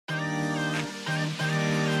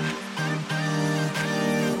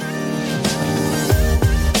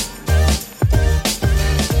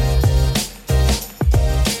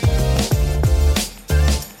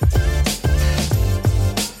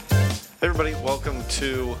Welcome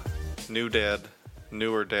to New Dad,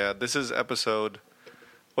 Newer Dad. This is episode...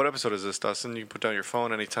 What episode is this, Dustin? You can put down your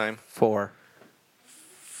phone anytime. 4.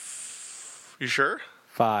 You sure?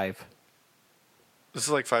 5. This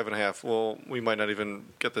is like 5.5. Well, we might not even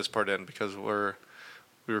get this part in because we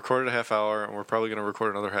recorded a half hour and we're probably going to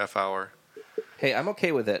record another half hour. Hey, I'm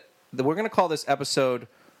okay with it. We're going to call this episode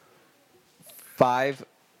 5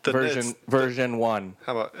 version 1.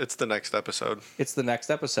 How about it's the next episode? It's the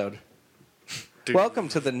next episode. Welcome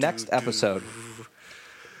to the next episode.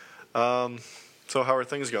 So how are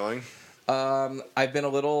things going? I've been a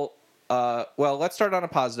little... well, let's start on a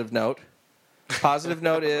positive note. Positive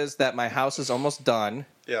note is that my house is almost done.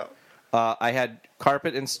 Yeah. I had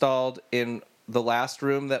carpet installed in the last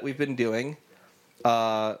room that we've been doing.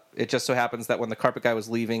 It just so happens that when the carpet guy was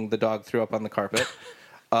leaving, the dog threw up on the carpet.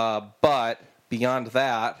 But beyond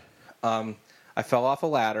that, I fell off a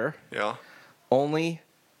ladder. Yeah. Only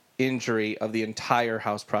injury of the entire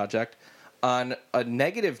house project. On a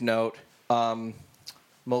negative note,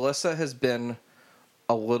 Melissa has been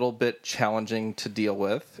a little bit challenging to deal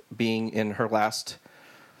with, being in her last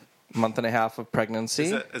month and a half of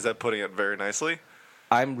pregnancy. Is that putting it very nicely?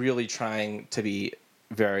 I'm really trying to be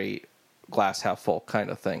very glass half full kind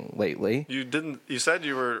of thing lately. You said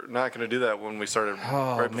you were not going to do that when we started.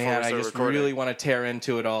 Oh, right before man, we started I just recording. really want to tear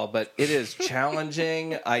into it all, but it is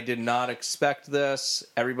challenging. I did not expect this.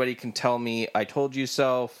 Everybody can tell me, I told you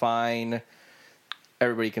so, fine.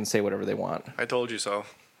 Everybody can say whatever they want. I told you so.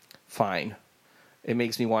 Fine. It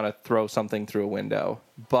makes me want to throw something through a window.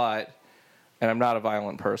 And I'm not a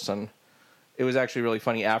violent person. It was actually really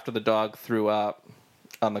funny. After the dog threw up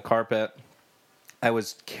on the carpet, I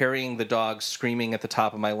was carrying the dog screaming at the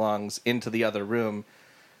top of my lungs into the other room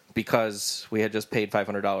because we had just paid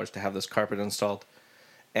 $500 to have this carpet installed.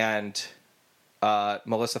 And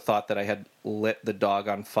Melissa thought that I had lit the dog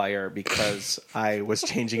on fire because I was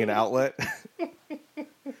changing an outlet.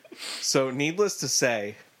 So needless to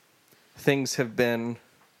say, things have been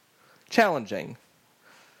challenging.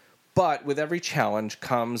 But with every challenge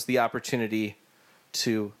comes the opportunity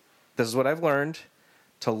to, this is what I've learned,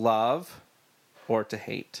 to love or to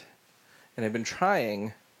hate. And I've been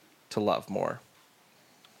trying to love more.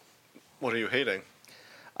 What are you hating?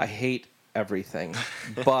 I hate everything.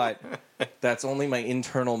 But that's only my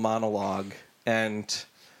internal monologue. And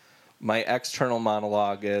my external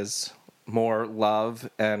monologue is more love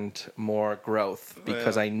and more growth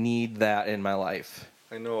because I need that in my life.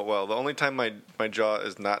 I know it well. The only time my jaw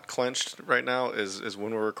is not clenched right now is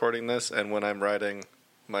when we're recording this and when I'm riding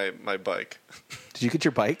my bike. Did you get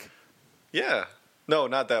your bike? Yeah. No,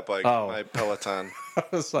 not that bike. Oh. My Peloton. I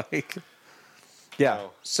was like, yeah.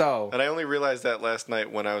 No. So, And I only realized that last night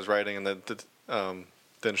when I was riding and the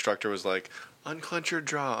instructor was like, unclench your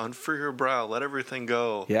jaw, unfree your brow, let everything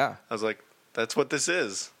go. yeah. I was like, that's what this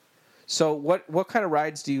is. So what kind of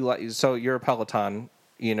rides do you like? So you're a Peloton,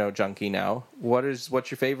 junkie now. What's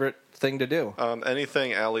your favorite thing to do?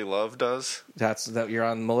 Anything Allie Love does. You're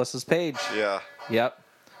on Melissa's page. Yeah. Yep.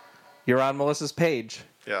 You're on Melissa's page.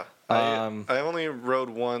 Yeah. I only rode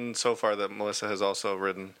one so far that Melissa has also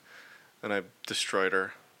ridden, and I destroyed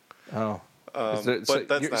her. Oh. But So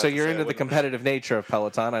that's not so to you're say I into the wouldn't- competitive nature of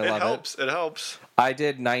Peloton. I love it. It helps. I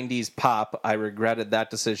did 90s pop. I regretted that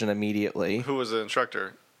decision immediately. Who was the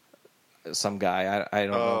instructor? Some guy. I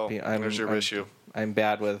don't know. There's your issue. I'm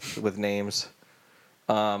bad with names.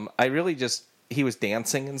 I really just... He was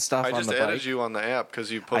dancing and stuff I on just the added bike. you on the app because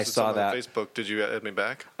you posted saw something on that. Facebook. Did you add me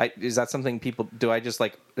back? Is that something people... Do I just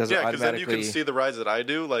like... Does it Yeah, because then you automatically... can see the rides that I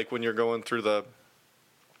do. Like when you're going through the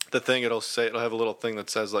thing, it'll have a little thing that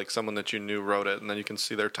says like someone that you knew rode it, and then you can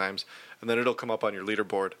see their times, and then it'll come up on your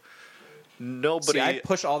leaderboard. Nobody... See, I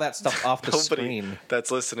push all that stuff off the screen.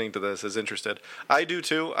 That's listening to this is interested. I do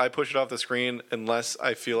too. I push it off the screen unless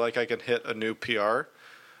I feel like I can hit a new PR.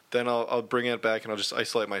 Then I'll bring it back and I'll just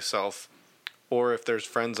isolate myself. Or if there's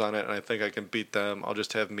friends on it and I think I can beat them, I'll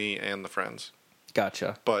just have me and the friends.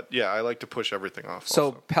 Gotcha. But yeah, I like to push everything off. So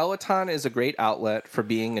also. Peloton is a great outlet for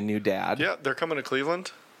being a new dad. Yeah, they're coming to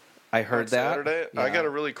Cleveland. I heard on that. Saturday. Yeah. I got a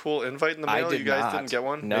really cool invite in the I mail. did You guys not. didn't get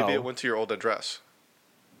one? No. Maybe it went to your old address.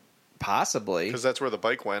 Possibly. Because that's where the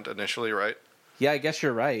bike went initially, right? Yeah, I guess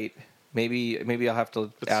you're right. Maybe I'll have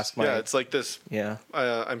to ask my... Yeah, it's like this. Yeah.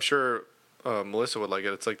 I'm sure Melissa would like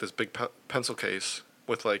it. It's like this big pencil case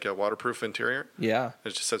with like a waterproof interior. Yeah.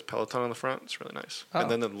 It just says Peloton on the front. It's really nice. Oh. And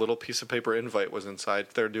then the little piece of paper invite was inside.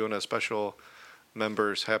 They're doing a special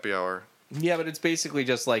members happy hour. Yeah, but it's basically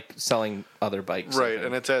just like selling other bikes. Right,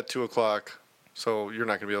 and it's at 2:00, so you're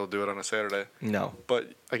not going to be able to do it on a Saturday. No.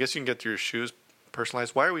 But I guess you can get your shoes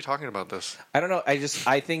personalized. Why are we talking about this? I don't know.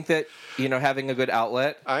 I think that, having a good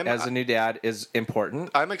outlet as a new dad is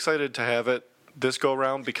important. I'm excited to have it this go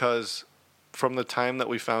around because from the time that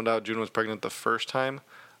we found out June was pregnant the first time,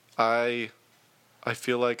 I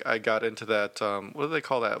feel like I got into that. What do they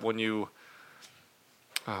call that when you?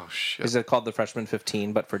 Oh shit! Is it called the Freshman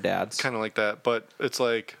 15, but for dads? Kind of like that, but it's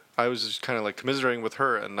like I was just kind of like commiserating with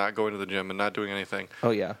her and not going to the gym and not doing anything.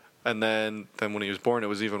 Oh yeah. And then when he was born, it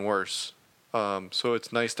was even worse. So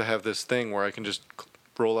it's nice to have this thing where I can just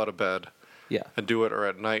roll out of bed, Yeah, and do it, or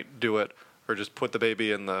at night do it, or just put the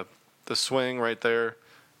baby in the swing right there,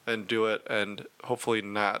 and do it, and hopefully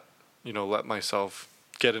not, let myself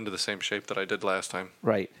get into the same shape that I did last time.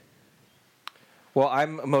 right. Well,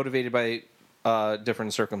 I'm motivated by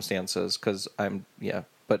different circumstances because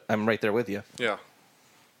but I'm right there with you. Yeah,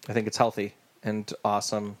 I think it's healthy and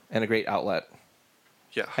awesome and a great outlet.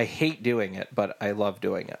 yeah, I hate doing it, but I love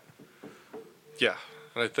doing it. yeah.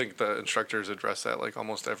 And I think the instructors address that like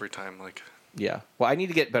almost every time. Like, Yeah. Well, I need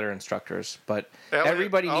to get better instructors, but Allie,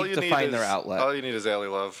 everybody all needs you to need find is- their outlet. All you need is Allie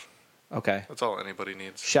Love. Okay. That's all anybody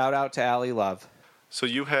needs. Shout out to Allie Love. So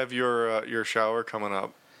you have your shower coming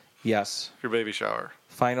up, Yes. your baby shower.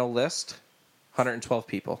 Final list, 112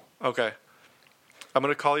 people. Okay. I'm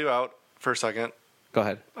going to call you out for a second Go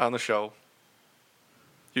ahead. on the show.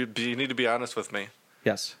 You need to be honest with me.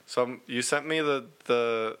 Yes. So you sent me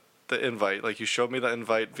the invite. Like you showed me the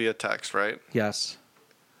invite via text, right? Yes.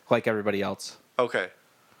 Like everybody else. Okay.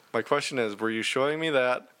 My question is, were you showing me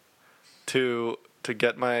that to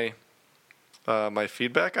get my my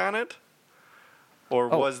feedback on it? Or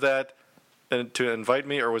was that to invite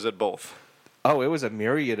me, or was it both? Oh, it was a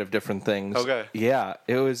myriad of different things. Okay. Yeah,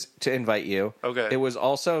 it was to invite you. Okay. It was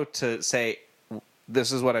also to say,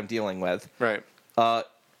 this is what I'm dealing with. Right.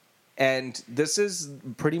 And this is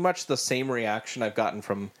pretty much the same reaction I've gotten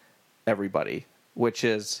from everybody, which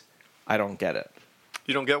is, I don't get it.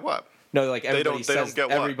 You don't get what? No, like everybody they says, don't get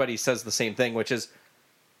what? everybody says the same thing, which is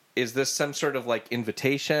this some sort of like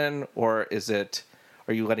invitation, or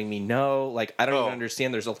are you letting me know? Like, I don't even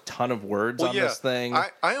understand. There's a ton of words on this thing.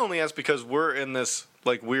 I only ask because we're in this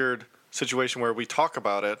like weird situation where we talk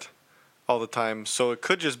about it all the time. So it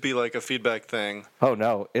could just be like a feedback thing. Oh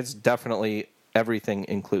no, it's definitely everything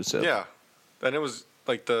inclusive. Yeah. And it was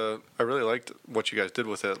like I really liked what you guys did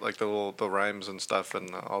with it, like the rhymes and stuff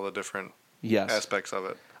and all the different Yes. aspects of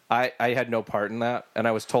it. I had no part in that, and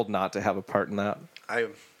I was told not to have a part in that. I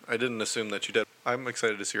didn't assume that you did. I'm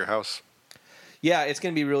excited to see your house. Yeah, it's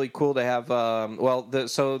going to be really cool to have.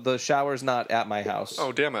 So the shower's not at my house.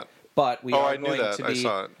 Oh, damn it. But we are I knew going that. to I be.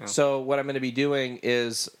 saw it, yeah. So what I'm going to be doing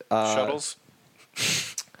is Shuttles?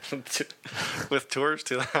 With tours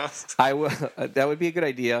to the house? That would be a good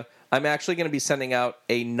idea. I'm actually going to be sending out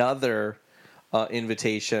another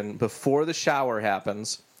invitation before the shower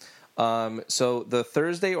happens. So the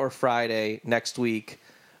Thursday or Friday next week,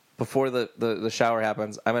 before the shower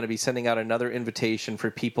happens, I'm going to be sending out another invitation for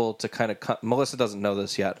people to kind of Melissa doesn't know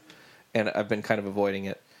this yet, and I've been kind of avoiding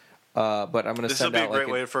it. But I'm going to send out. This will be a great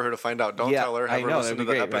way for her to find out. Don't tell her. Have her listen to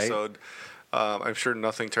the episode. Right? I'm sure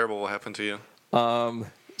nothing terrible will happen to you.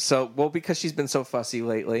 Because she's been so fussy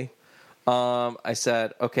lately, I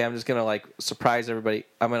said, okay, I'm just going to like surprise everybody.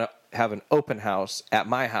 I'm going to have an open house at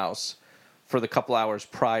my house for the couple hours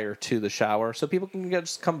prior to the shower, so people can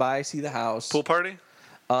just come by, see the house. Pool party?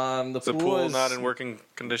 The pool is not in working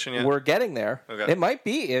condition yet? We're getting there. Okay. It might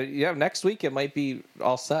be. Next week it might be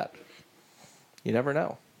all set. You never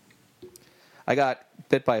know. I got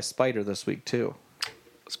bit by a spider this week too.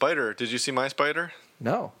 Spider? Did you see my spider?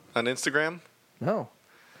 No. On Instagram? No.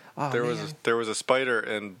 Oh, there was a spider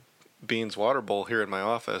in Bean's water bowl here in my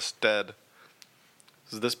office, dead.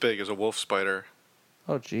 It was this big as a wolf spider.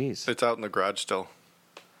 Oh, jeez. It's out in the garage still.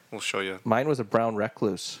 We'll show you. Mine was a brown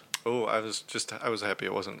recluse. Oh, I was happy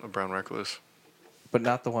it wasn't a brown recluse. But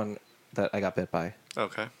not the one that I got bit by.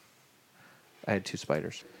 Okay. I had two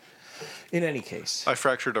spiders. In any case. I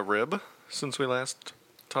fractured a rib since we last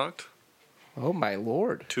talked. Oh, my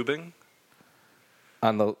Lord. Tubing.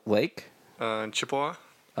 On the lake? In Chippewa.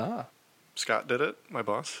 Ah. Scott did it, my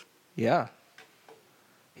boss. Yeah.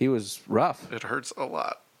 He was rough. It hurts a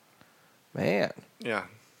lot. Man. Yeah.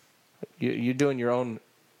 You doing your own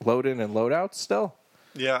load in and load out still?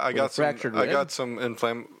 Yeah, I got some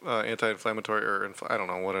anti-inflammatory, or I don't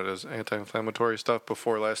know what it is, anti-inflammatory stuff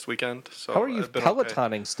before last weekend. So how are you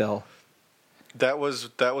Pelotoning okay. still? That was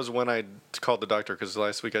when I called the doctor, because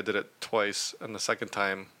last week I did it twice, and the second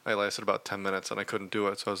time I lasted about 10 minutes and I couldn't do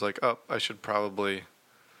it. So I was like, I should probably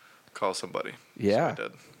call somebody. Yeah. So I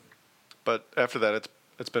did. But after that,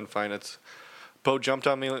 it's been fine. Bo jumped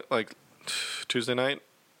on me like Tuesday night,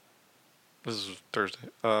 This is Thursday.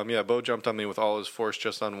 Yeah, Bo jumped on me with all his force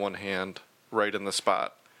just on one hand, right in the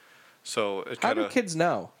spot. So it How kind do of kids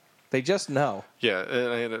know? They just know. yeah,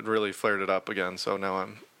 it really flared it up again. So now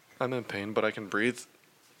I'm in pain, but I can breathe.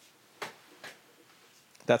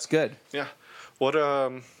 That's good. Yeah. What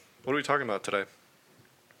are we talking about today?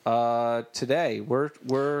 Today we're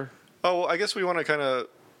Oh, well, I guess we want to kind of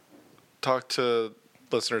talk to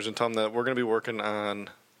listeners and tell them that we're going to be working on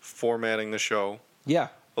formatting the show yeah.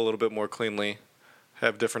 a little bit more cleanly,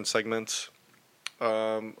 have different segments.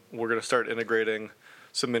 We're going to start integrating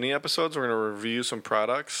some mini episodes. We're going to review some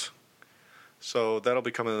products. So that'll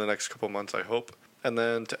be coming in the next couple months, I hope. And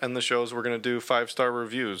then to end the shows, we're going to do 5-star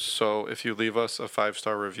reviews. So if you leave us a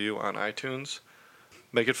 5-star review on iTunes,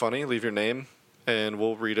 make it funny, leave your name, and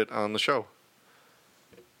we'll read it on the show.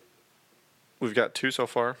 We've got 2 so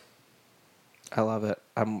far. I love it.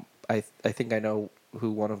 I think I know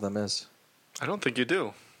who one of them is. I don't think you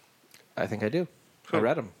do. I think I do. Who? I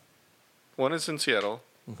read them. One is in Seattle,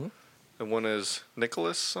 Mm-hmm. and one is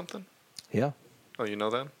Nicholas something. Yeah. Oh, you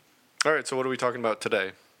know that? All right, so what are we talking about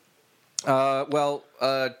today? We're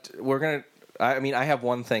gonna. I have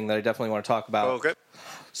one thing that I definitely want to talk about. Oh, okay.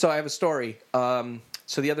 So I have a story.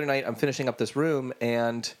 So the other night I'm finishing up this room,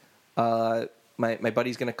 and my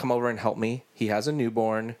buddy's going to come over and help me. He has a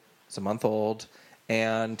newborn. It's a month old,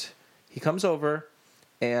 and he comes over,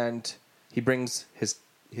 and he brings his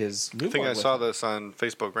newborn. I think I with saw him. this on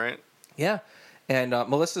Facebook, right? Yeah, and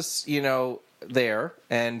Melissa's there,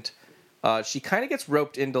 and she kind of gets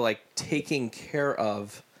roped into like taking care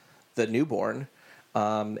of the newborn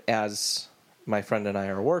as my friend and I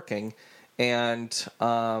are working, and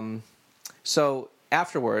so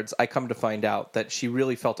afterwards I come to find out that she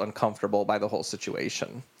really felt uncomfortable by the whole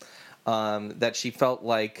situation. That she felt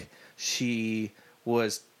like she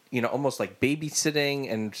was almost like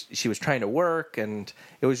babysitting, and she was trying to work, and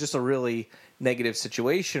it was just a really negative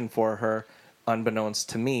situation for her, unbeknownst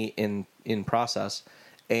to me in process.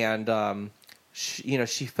 And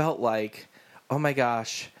she felt like, oh my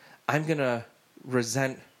gosh, I'm gonna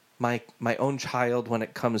resent my own child when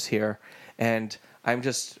it comes here, and I'm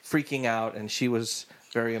just freaking out. And she was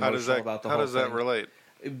very emotional about the whole thing. How does that relate?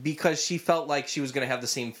 Because she felt like she was going to have the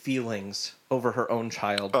same feelings over her own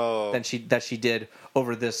child that she did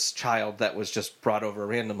over this child that was just brought over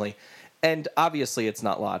randomly. And obviously it's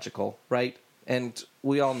not logical, right? And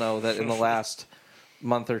we all know that in the last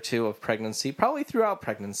month or two of pregnancy, probably throughout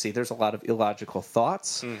pregnancy, there's a lot of illogical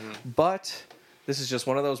thoughts. Mm-hmm. But this is just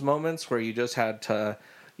one of those moments where you just had to,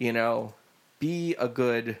 be a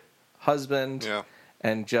good husband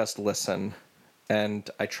and just listen. And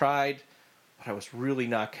I tried, but I was really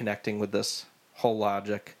not connecting with this whole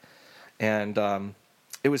logic. And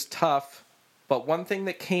it was tough. But one thing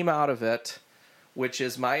that came out of it, which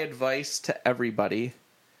is my advice to everybody,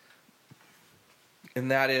 and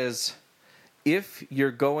that is, if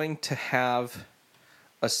you're going to have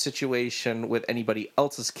a situation with anybody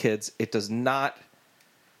else's kids, it does not,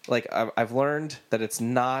 like, I've learned that it's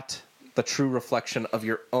not the true reflection of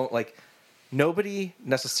your own. Like, nobody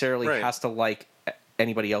necessarily has to like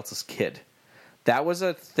anybody else's kid. That was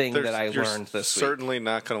a thing that I learned this week. You're certainly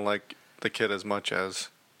not going to like the kid as much as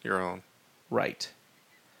your own. Right.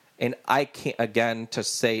 And I can't, again, to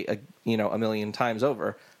say, a million times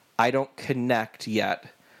over, I don't connect yet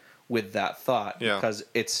with that thought because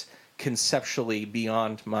it's conceptually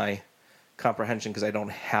beyond my comprehension because I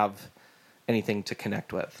don't have anything to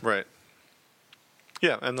connect with. Right.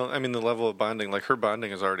 Yeah, and the level of bonding, like her bonding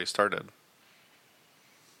has already started.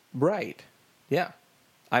 Right. Yeah.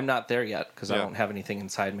 I'm not there yet because I don't have anything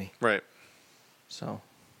inside me. Right. So,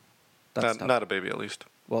 that's not a baby, at least.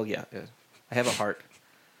 Well, yeah. I have a heart.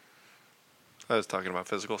 I was talking about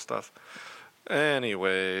physical stuff.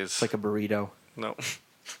 Anyways. Like a burrito. No.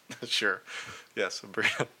 Sure. Yes, a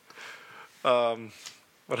burrito.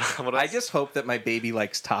 What I just hope that my baby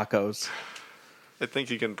likes tacos. I think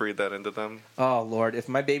you can breed that into them. Oh, Lord. If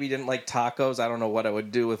my baby didn't like tacos, I don't know what I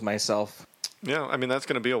would do with myself. Yeah, that's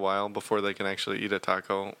going to be a while before they can actually eat a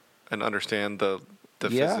taco and understand the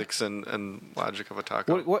physics and logic of a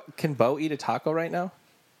taco. What can Bo eat a taco right now?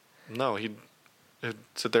 No, he'd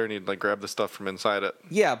sit there and he'd like grab the stuff from inside it.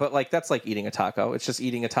 Yeah, but like that's like eating a taco. It's just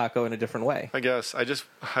eating a taco in a different way. I guess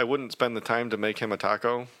I wouldn't spend the time to make him a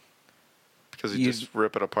taco because he'd just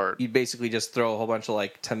rip it apart. You'd basically just throw a whole bunch of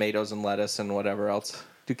like tomatoes and lettuce and whatever else.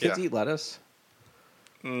 Do kids eat lettuce?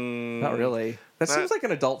 Not really. That seems like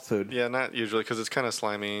an adult food. Yeah, not usually because it's kind of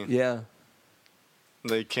slimy. Yeah.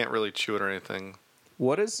 They can't really chew it or anything.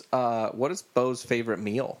 What is Bo's favorite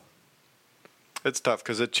meal? It's tough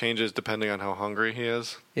because it changes depending on how hungry he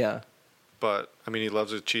is. Yeah. But, he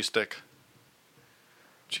loves a cheese stick.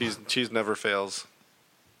 Cheese never fails.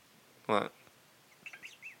 What?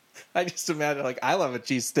 I just imagine, like, I love a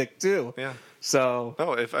cheese stick too. Yeah. So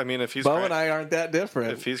No, if he's Bo crying, and I aren't that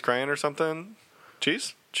different. if he's crying or something,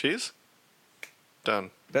 cheese,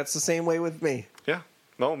 done. That's the same way with me. Yeah.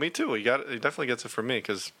 No, me too. He definitely gets it from me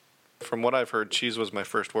because, from what I've heard, cheese was my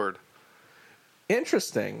first word.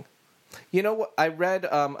 Interesting. You know what? I read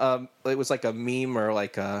it was like a meme or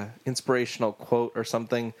like a inspirational quote or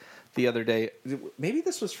something the other day. Maybe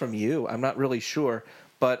this was from you. I'm not really sure,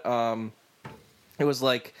 but it was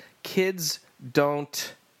like kids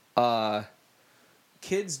don't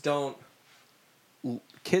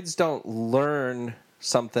learn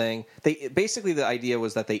something. They basically, the idea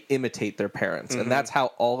was that they imitate their parents, and that's how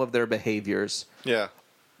all of their behaviors Yeah.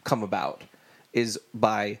 come about, is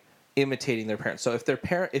by imitating their parents. So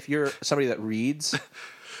if you're somebody that reads,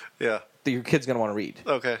 Yeah. your kid's going to want to read.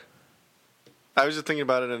 Okay. I was just thinking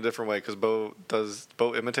about it in a different way because Bo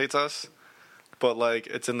imitates us, but like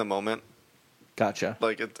it's in the moment. Gotcha.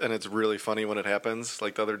 And it's really funny when it happens.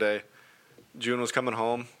 Like the other day, June was coming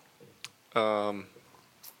home, and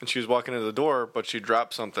she was walking into the door, but she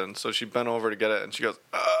dropped something, so she bent over to get it, and she goes,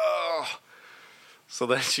 "Oh!" So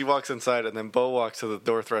then she walks inside, and then Bo walks to the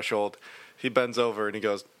door threshold. He bends over and he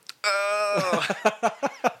goes, "Oh!"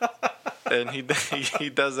 And he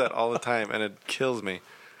does that all the time, and it kills me.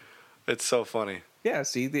 It's so funny. Yeah.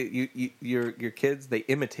 See, your kids, they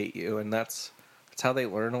imitate you, and that's how they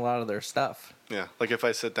learn a lot of their stuff. Yeah, like if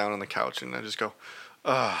I sit down on the couch and I just go,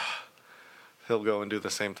 "Ah," he'll go and do the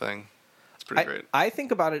same thing. It's pretty great. I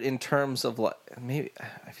think about it in terms of maybe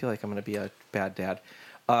I feel like I'm going to be a bad dad.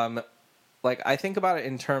 Like I think about it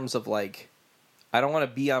in terms of like I don't want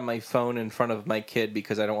to be on my phone in front of my kid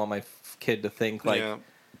because I don't want my kid to think like, Yeah.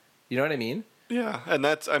 You know what I mean? Yeah, and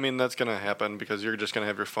that's going to happen because you're just going to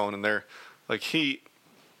have your phone in there. Like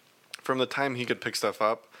from the time he could pick stuff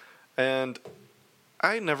up, and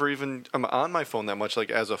I'm on my phone that much, like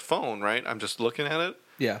as a phone, right? I'm just looking at it.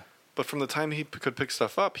 Yeah. But from the time he could pick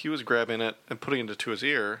stuff up, he was grabbing it and putting it to his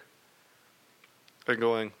ear and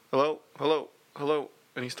going, "Hello, hello, hello,"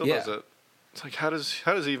 and he still does it. It's like, how does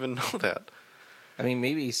he even know that? I mean,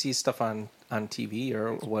 maybe he sees stuff on TV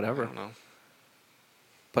or whatever. I don't know.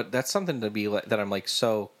 But that's something to be that I'm like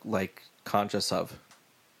so like conscious of.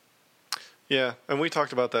 Yeah, and we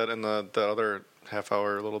talked about that in the other half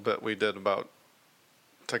hour a little bit we did about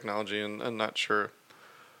technology and not sure.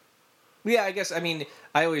 Yeah, I guess, I mean,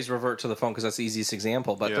 I always revert to the phone because that's the easiest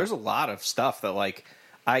example, but there's a lot of stuff that like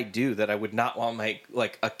I do that I would not want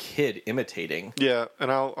like a kid imitating. Yeah,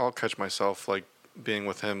 and I'll catch myself like being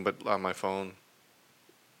with him but on my phone.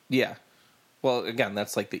 Yeah. Well, again,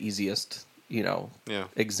 that's like the easiest,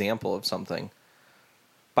 example of something.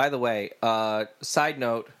 By the way, side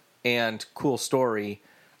note and cool story,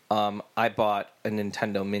 I bought a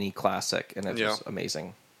Nintendo Mini Classic, and it was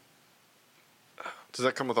amazing. Does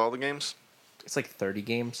that come with all the games? It's like 30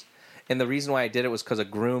 games. And the reason why I did it was because a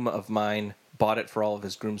groom of mine bought it for all of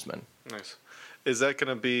his groomsmen. Nice. Is that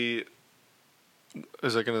going to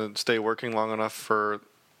stay working long enough for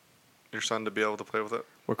your son to be able to play with it?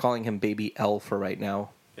 We're calling him Baby L for right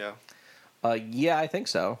now. Yeah. Yeah, I think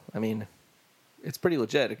so. I mean, it's pretty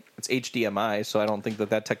legit. It's HDMI, so I don't think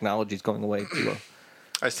that technology is going away too.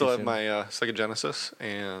 I still have my Sega Genesis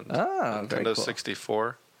and Nintendo cool.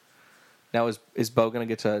 64. Now, is Bo going to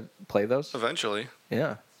get to play those? Eventually.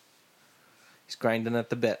 Yeah. He's grinding at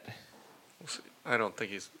the bit. We'll see. I don't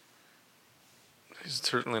think he's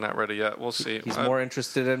certainly not ready yet. We'll see. He's more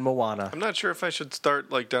interested in Moana. I'm not sure if I should start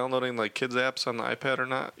like downloading like kids apps on the iPad or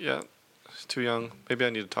not yet. He's too young. Maybe I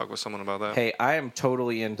need to talk with someone about that. Hey, I am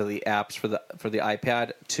totally into the apps for the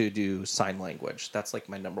iPad to do sign language. That's like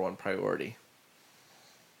my number one priority.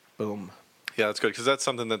 Boom. Yeah, that's good because that's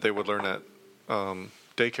something that they would learn at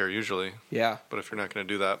daycare usually. Yeah. But if you're not going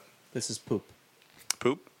to do that, this is poop.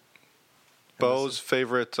 Poop. Bo's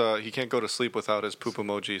favorite. He can't go to sleep without his poop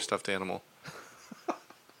emoji stuffed animal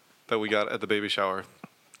that we got at the baby shower.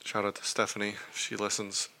 Shout out to Stephanie if she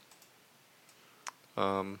listens.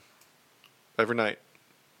 Every night,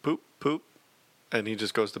 poop, poop, and he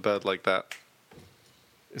just goes to bed like that.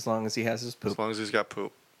 As long as he has his poop. As long as he's got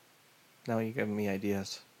poop. Now you're giving me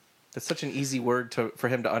ideas. That's such an easy word for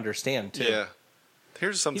him to understand, too. Yeah.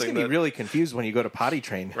 Here's something he's going to be really confused when you go to potty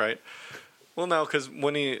train. Right. Well, no, because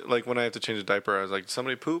when I have to change a diaper, I was like,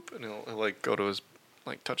 somebody poop? And he'll like go to his,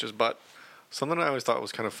 like touch his butt. Something I always thought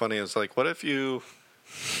was kind of funny is like, what if you,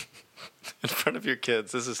 in front of your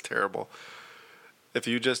kids, this is terrible, if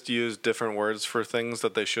you just use different words for things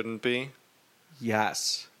that they shouldn't be.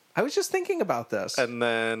 Yes. I was just thinking about this. And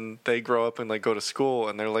then they grow up and like go to school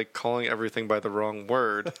and they're like calling everything by the wrong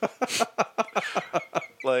word.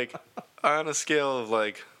 Like, on a scale of,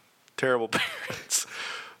 like, terrible parents,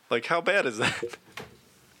 like, how bad is that?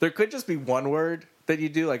 There could just be one word that you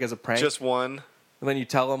do, like, as a prank. Just one? And then you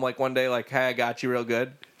tell them, like, one day, like, hey, I got you real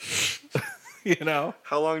good. You know?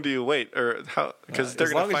 How long do you wait? Or how? Because they're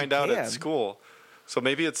as going long to as find you out at can. school. So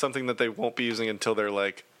maybe it's something that they won't be using until they're,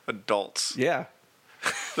 like, adults. Yeah.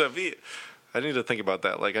 I need to think about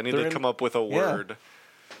that. Like, I need They're to in- come up with a yeah. word.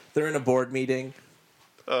 They're in a board meeting.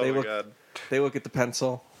 Oh, They my look- God. They look at the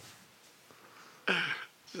pencil.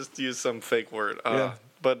 Just use some fake word. Yeah.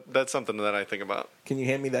 But that's something that I think about. Can you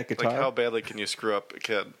hand me that guitar? Like, how badly can you screw up a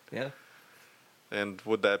kid? Yeah. And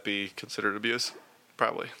would that be considered abuse?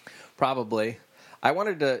 Probably. Probably. I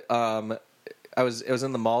wanted to. I was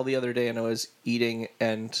in the mall the other day and I was eating,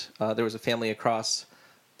 and there was a family across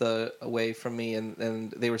the way from me,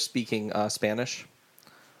 and they were speaking Spanish.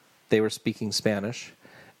 They were speaking Spanish,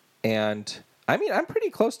 and I mean, I'm pretty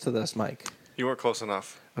close to this, Mike. You weren't close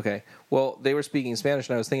enough. Okay. Well, they were speaking Spanish,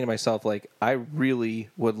 and I was thinking to myself, like, I really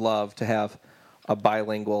would love to have a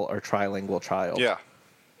bilingual or trilingual child. Yeah.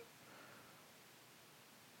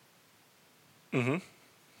 Mm-hmm.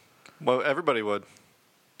 Well, everybody would.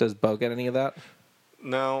 Does Bo get any of that?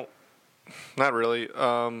 No, not really.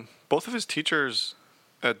 Both of his teachers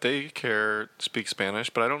at daycare speak Spanish,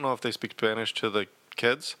 but I don't know if they speak Spanish to the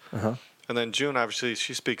kids. Uh-huh. And then June, obviously,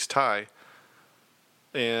 she speaks Thai.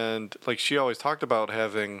 And, like, she always talked about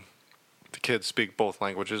having the kids speak both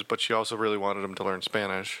languages, but she also really wanted them to learn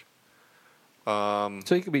Spanish. So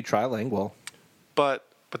he could be trilingual. But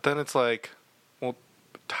then it's like, well,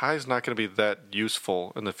 Thai's not going to be that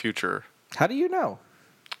useful in the future. How do you know?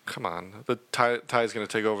 Come on. The Thai's going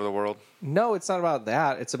to take over the world. No, it's not about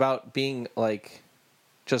that. It's about being, like,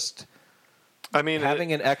 just I mean,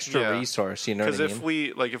 having an extra yeah. resource, you know what I Because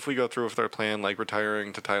mean? if we go through with our plan, like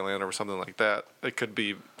retiring to Thailand or something like that, it could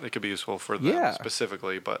be useful for them Yeah.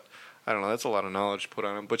 specifically. But I don't know. That's a lot of knowledge put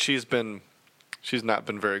on them. But she's not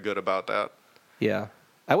been very good about that. Yeah.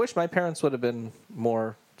 I wish my parents would have been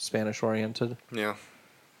more Spanish-oriented. Yeah.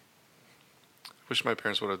 Wish my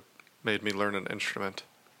parents would have made me learn an instrument.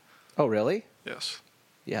 Oh, really? Yes.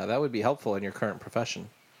 Yeah, that would be helpful in your current profession.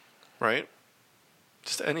 Right.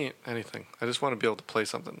 Just anything. I just want to be able to play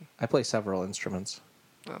something. I play several instruments.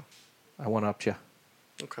 Oh. I one-upped you.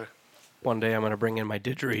 Okay. One day I'm going to bring in my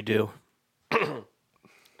didgeridoo.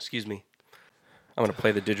 Excuse me. I'm going to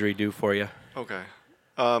play the didgeridoo for you. Okay.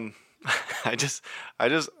 I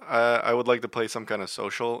would like to play some kind of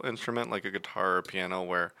social instrument, like a guitar or piano,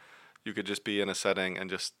 where you could just be in a setting and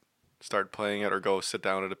just start playing it, or go sit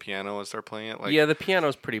down at a piano and start playing it. Like, Yeah, the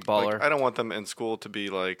piano's pretty baller. like, I don't want them in school to be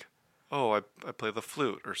like, oh, I play the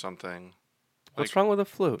flute or something. What's wrong with a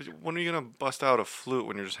flute? When are you gonna bust out a flute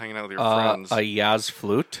when you're just hanging out with your friends? A Yaz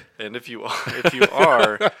flute? And if you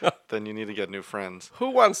are, then you need to get new friends. Who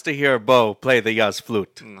wants to hear Bo play the Yaz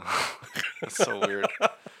flute? No, that's so weird.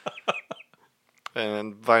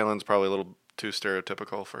 And violin's probably a little too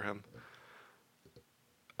stereotypical for him,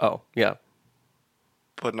 Oh, yeah.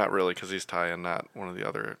 but not really, because he's Thai and not one of the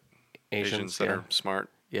other Asians that yeah. are smart.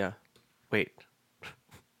 Yeah. Wait.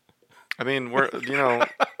 I mean,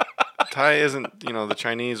 Thai isn't, the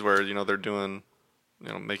Chinese where, they're doing,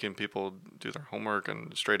 making people do their homework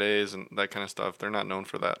and straight A's and that kind of stuff. They're not known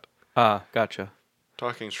for that. Gotcha.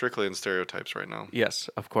 Talking strictly in stereotypes right now. Yes,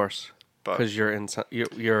 of course. But Because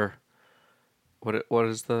you're what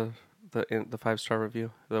is the 5-star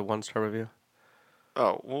review? The 1-star review?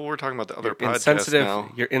 oh, well, we're talking about the other You're podcasts insensitive-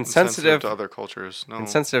 now. you're insensitive to other cultures. No,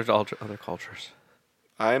 Insensitive to all other cultures.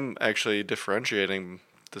 I'm actually differentiating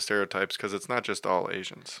the stereotypes because it's not just all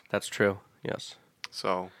Asians. That's true. Yes.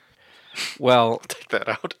 So Well, take that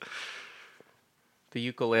out. the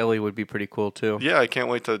ukulele would be pretty cool too. Yeah, I can't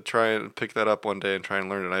wait to try and pick that up one day and try and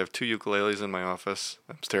learn it. I have 2 ukuleles in my office.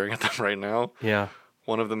 I'm staring at them right now. Yeah.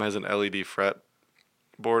 One of them has an LED fret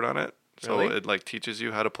board on it. So Really? it like teaches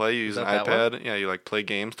you how to play. You use an that that iPad. Yeah, you like play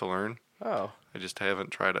games to learn. Oh. I just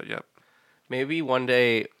haven't tried it yet. Maybe one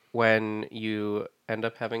day when you end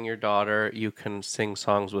up having your daughter, you can sing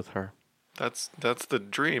songs with her. That's the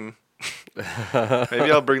dream.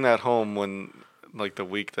 Maybe I'll bring that home when, like, the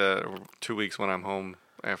week or 2 weeks when I'm home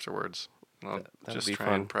afterwards. I'll That'd just be try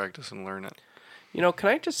fun. and practice and learn it. Can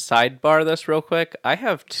I just sidebar this real quick? I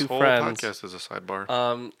have two This whole friends. podcast is a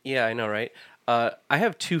sidebar. Yeah, I know, right? I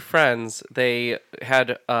have 2 friends. They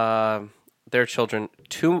had their children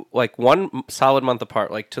 1 solid month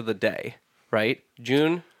apart, like to the day, right?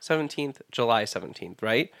 June 17th, July 17th,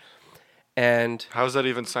 right? And How is that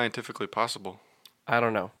even scientifically possible? I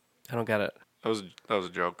don't know. I don't get it. That was a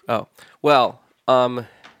joke. Oh, well,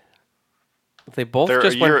 they both They're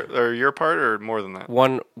just went a year apart or more than that?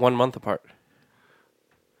 one month apart.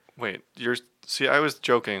 Wait, see, I was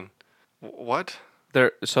joking. What?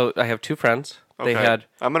 So I have two friends. Okay. They had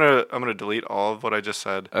I'm gonna delete all of what I just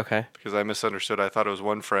said okay. because I misunderstood. I thought it was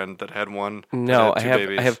one friend that had one. No, that I had two have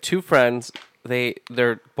babies. I have two friends.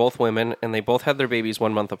 They're both women, and they both had their babies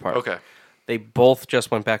 1 month apart. Okay. They both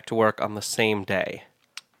just went back to work on the same day.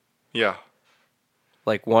 Yeah.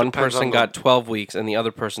 Like one Depends person on got 12 weeks, and the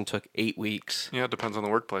other person took 8 weeks. Yeah, it depends on the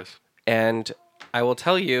workplace. And I will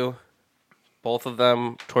tell you, both of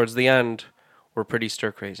them towards the end were pretty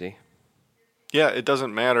stir crazy. Yeah, it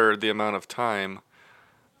doesn't matter the amount of time.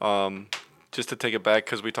 Just to take it back,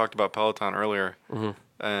 because we talked about Peloton earlier. Mm-hmm.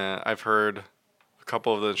 I've heard a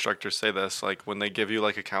couple of the instructors say this. Like when they give you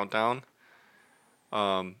like a countdown,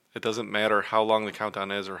 it doesn't matter how long the countdown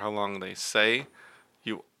is or how long they say.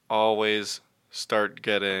 You always start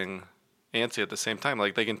getting antsy at the same time.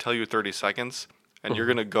 Like they can tell you 30 seconds, and you're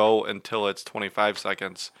gonna go until it's 25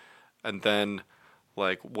 seconds, and then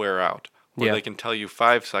like wear out. Or Yeah. they can tell you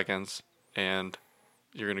 5 seconds, and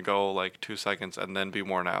you're gonna go like 2 seconds and then be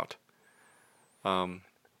worn out.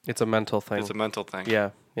 It's a mental thing. It's a mental thing.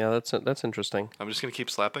 Yeah, that's interesting. I'm just gonna keep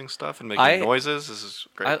slapping stuff and making noises. This is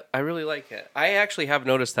great. I really like it. I actually have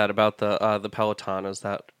noticed that about the Peloton is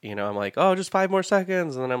that, I'm like, oh, just 5 more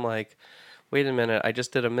seconds. And then I'm like, wait a minute. I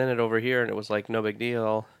just did a minute over here and it was like no big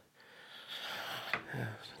deal.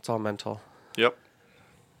 It's all mental. Yep.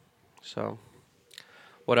 So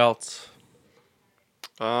what else?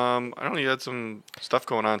 I don't know. You had some stuff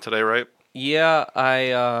going on today, right? Yeah,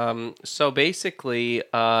 so basically,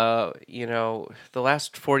 the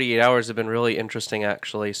last 48 hours have been really interesting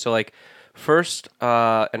actually. So like first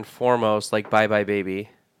and foremost, like Bye Bye Baby.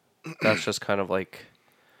 That's just kind of like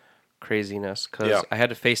craziness cuz Yeah. I had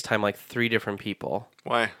to FaceTime like 3 different people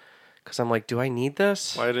Why? cuz I'm like, do I need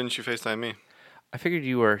this? Why didn't you FaceTime me? I figured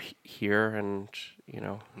you were here and, I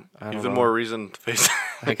don't Even know. more reason to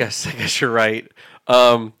FaceTime. I guess you're right.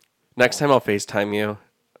 Next time I'll FaceTime you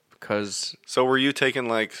cuz So were you taking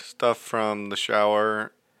like stuff from the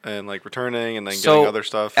shower and like returning and then getting other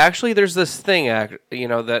stuff? Actually, there's this thing,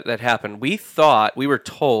 that happened. We were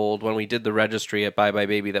told when we did the registry at Bye Bye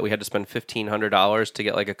Baby that we had to spend $1,500 to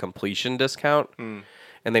get like a completion discount,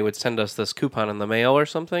 and they would send us this coupon in the mail or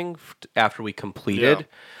something after we completed. Yeah.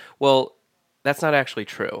 Well, that's not actually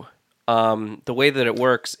true. The way that it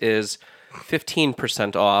works is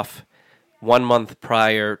 15% off 1 month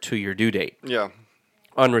prior to your due date. Yeah.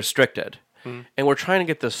 Unrestricted. And we're trying to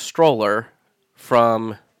get this stroller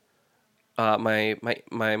from my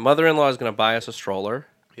mother-in-law is going to buy us a stroller.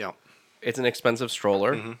 Yeah. It's an expensive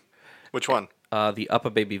stroller. Which one? The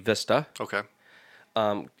Uppa Baby Vista. Okay.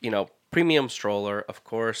 Premium stroller, of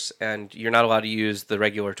course, and you're not allowed to use the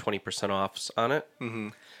regular 20% offs on it.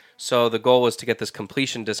 So the goal was to get this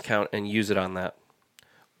completion discount and use it on that.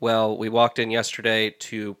 Well, we walked in yesterday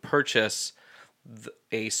to purchase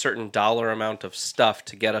a certain dollar amount of stuff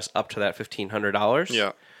to get us up to that $1,500.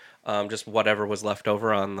 Yeah. Just whatever was left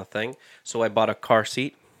over on the thing. So I bought a car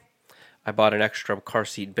seat. I bought an extra car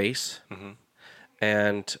seat base.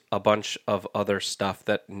 And a bunch of other stuff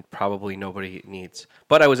that probably nobody needs.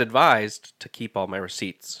 But I was advised to keep all my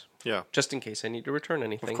receipts. Yeah. Just in case I need to return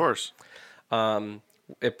anything. Of course.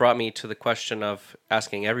 It brought me to the question of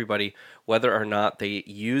asking everybody whether or not they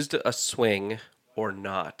used a swing or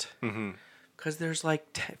not. Because there's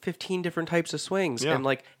like 15 different types of swings. Yeah. And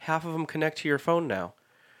like half of them connect to your phone now.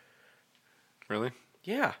 Really?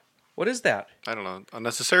 Yeah. What is that? I don't know.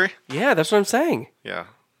 Unnecessary? Yeah, that's what I'm saying. Yeah.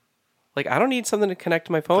 Like, I don't need something to connect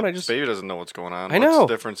to my phone. The baby doesn't know what's going on. I What's know.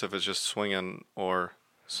 the difference if it's just swinging or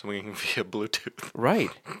swinging via Bluetooth? Right.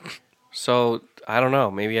 So, I don't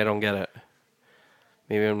know. Maybe I don't get it.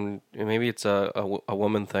 Maybe it's a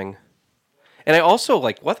woman thing. And I also,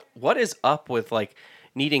 like, what is up with, like,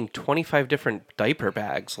 needing 25 different diaper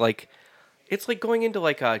bags? Like, it's like going into,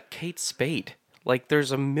 like, a Kate Spade. Like,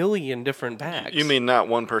 there's a million different bags. You mean not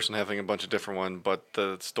one person having a bunch of different ones, but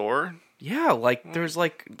the store? Yeah, like, there's,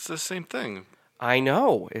 like... It's the same thing. I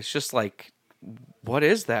know. It's just, like, what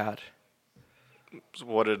is that? So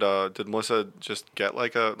what did Melissa just get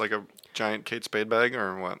like a giant Kate Spade bag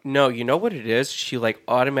or what? No, you know what it is? She, like,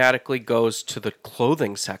 automatically goes to the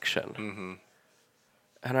clothing section.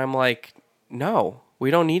 And I'm like, no,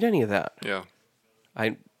 we don't need any of that. Yeah.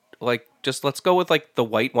 Just let's go with, like, the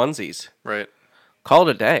white onesies. Right. Call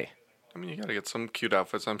it a day. I mean, you gotta get some cute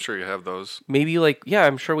outfits. I'm sure you have those. Maybe, like, yeah,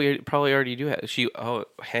 I'm sure we probably already do have.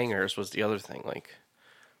 Hangers was the other thing. Like,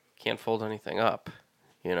 can't fold anything up,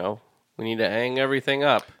 you know? We need to hang everything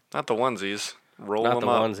up. Not the onesies. Roll Not them the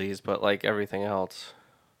up. onesies, but, like, everything else.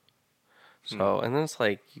 So, and then it's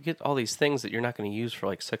like, you get all these things that you're not going to use for,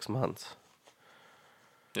 like, 6 months,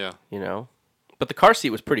 Yeah. you know? But the car seat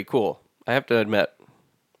was pretty cool. I have to admit.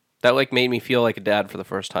 That like made me feel like a dad for the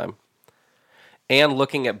first time. And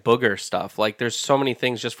looking at booger stuff. Like there's so many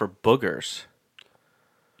things just for boogers.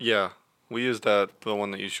 Yeah. We used the one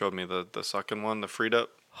that you showed me, the sucking one, the freed up.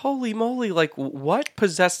 Holy moly, like what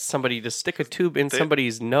possessed somebody to stick a tube in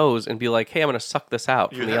somebody's nose and be like, hey, I'm going to suck this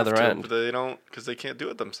out from the other end? But they don't, because they can't do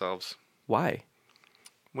it themselves. Why?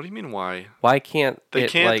 What do you mean why? Why can't They it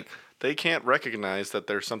can't, like... They can't recognize that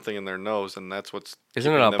there's something in their nose, and that's what's...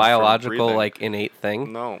 Isn't it keeping a them from biological, breathing. like, innate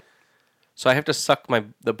thing? No. So I have to suck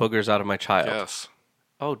the boogers out of my child. Yes.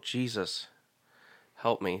 Oh, Jesus.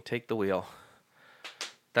 Help me. Take the wheel.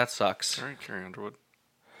 That sucks. All right, Carrie Underwood.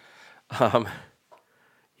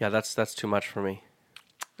 Yeah, that's too much for me.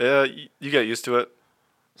 Yeah, you get used to it.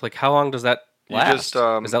 It's like, how long does that last?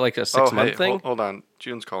 Is that like a 6-month thing? Hold on.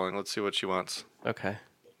 June's calling. Let's see what she wants. Okay.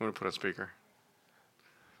 I'm going to put on speaker.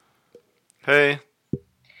 Hey.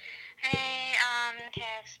 Hey,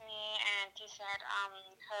 text me and she said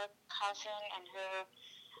her cousin and her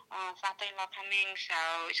father-in-law coming, so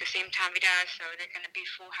it's the same time with us, so they're gonna be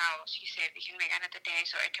full house. She said we can make another day,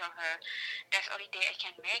 so I told her that's the only day I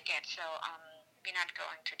can make it, so we're not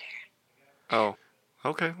going today. Oh.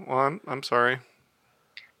 Okay. Well, I'm sorry.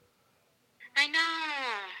 I know,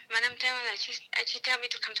 but I'm telling her, she told me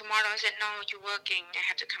to come tomorrow. I said no, you're working. I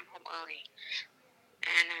have to come home early,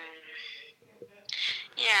 and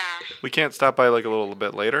yeah. We can't stop by like a little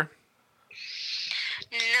bit later?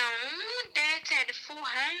 No, they said full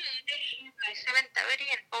house. They like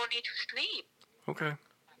 7:30 and all need to sleep. Okay.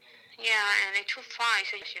 Yeah, and it's too far,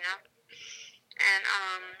 so you know. And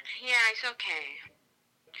yeah, it's okay.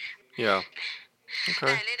 Yeah. Okay.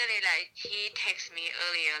 Like, literally, like he texted me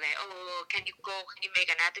earlier, like, oh, can you go? Can you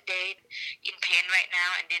make another date in pain right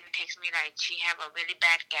now? And then text me like she have a really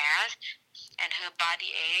bad gas, and her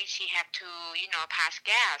body ache. She have to, pass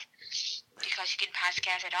gas because she didn't pass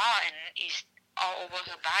gas at all, and it's all over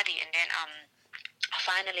her body. And then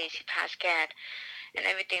finally she passed gas, and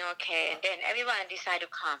everything okay. And then everyone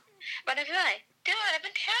decided to come, but I feel like, dude, I've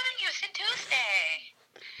been telling you since Tuesday.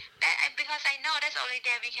 Because I know that's the only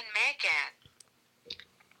day we can make it.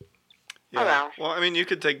 Yeah. Oh, well. Well, I mean, you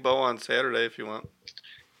could take Bo on Saturday if you want.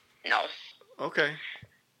 No. Okay.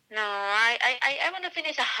 No, I want to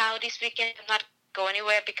finish the house this weekend. I'm not go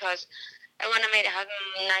anywhere because I want to make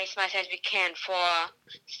a nice massage we can for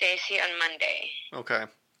Stacy on Monday. Okay.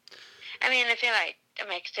 I mean, I feel like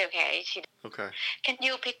it's okay. Okay. Can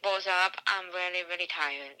you pick both up? I'm really, really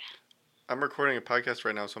tired. I'm recording a podcast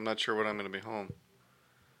right now, so I'm not sure when I'm going to be home.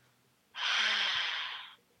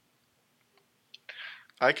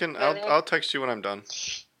 Really? I'll text you when I'm done.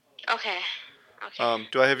 Okay. Okay.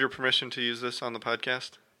 Do I have your permission to use this on the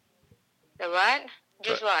podcast? The what?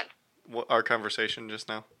 Just what? Our conversation just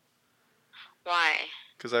now? Why?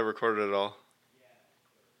 Because I recorded it all.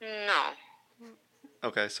 No.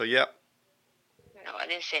 Okay, so yeah. No, I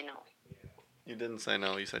didn't say no. You didn't say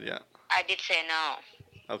no, you said yeah. I did say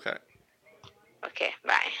no. Okay. Okay,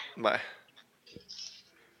 bye. Bye.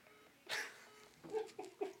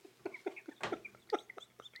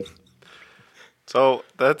 So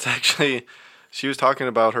that's actually, she was talking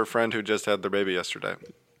about her friend who just had their baby yesterday.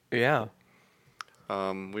 Yeah.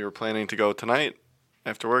 We were planning to go tonight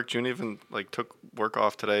after work. June even took work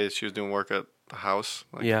off today. She was doing work at the house,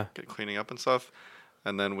 cleaning up and stuff.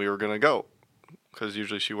 And then we were gonna go because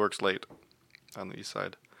usually she works late on the east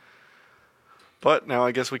side. But now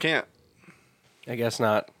I guess we can't. I guess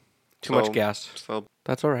not. Too much gas. So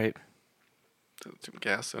That's all right. too much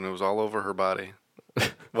gas, and it was all over her body.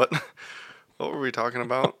 What? What were we talking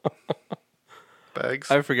about?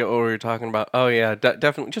 Bags? I forget what we were talking about. Oh, yeah.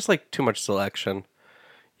 Definitely. Just too much selection.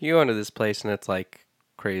 You go into this place and it's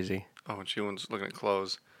crazy. Oh, and she was looking at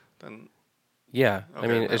clothes. Then Yeah. okay, I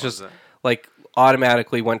mean, that it's was just it.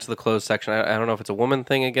 Automatically went to the clothes section. I don't know if it's a woman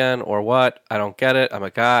thing again or what. I don't get it. I'm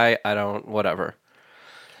a guy. Whatever.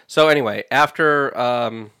 So anyway, after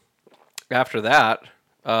that,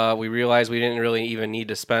 we realized we didn't really even need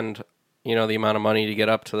to spend, the amount of money to get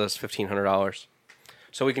up to this $1,500.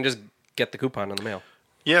 So we can just get the coupon in the mail.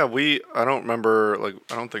 Yeah, I don't remember,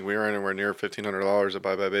 I don't think we were anywhere near $1,500 at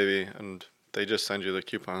Bye Bye Baby, and they just send you the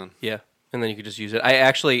coupon. Yeah, and then you could just use it.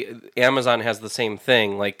 Amazon has the same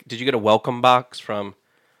thing. Did you get a welcome box from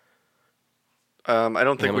I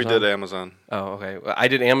don't think we Amazon? did Amazon. Oh, okay. I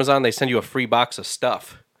did Amazon. They send you a free box of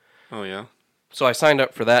stuff. Oh, yeah? So I signed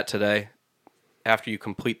up for that today after you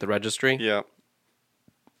complete the registry. Yeah.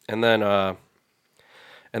 And then I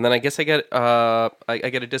guess I get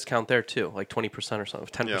a discount there too, 20% or something,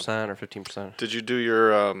 10% or 15%. Did you do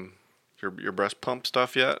your breast pump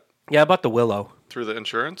stuff yet? Yeah, I bought the Willow. Through the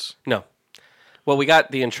insurance? No, Well, we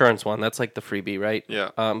got the insurance one. That's like the freebie, right? Yeah.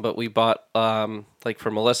 But we bought like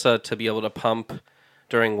for Melissa to be able to pump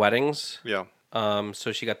during weddings. Yeah.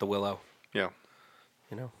 So she got the Willow. Yeah.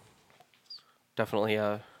 You know, definitely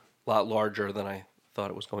a lot larger than I thought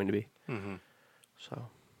it was going to be. Mm-hmm. So,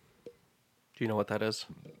 do you know what that is?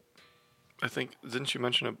 I think, didn't you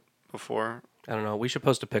mention it before? I don't know. We should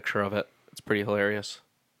post a picture of it. It's pretty hilarious.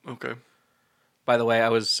 Okay. By the way, I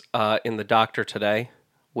was in the doctor today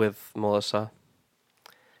with Melissa,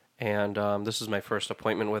 and this is my first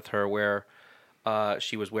appointment with her where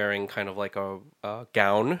she was wearing kind of like a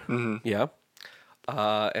gown. Mm-hmm. Yeah.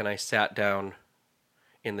 And I sat down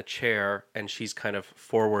in the chair, and she's kind of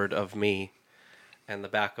forward of me, and the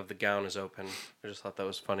back of the gown is open. I just thought that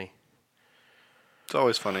was funny. It's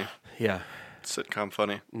always funny. Yeah. Sitcom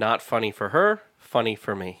funny. Not funny for her, funny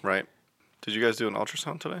for me. Right. Did you guys do an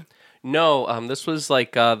ultrasound today? No, this was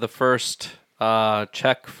like the first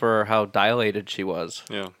check for how dilated she was.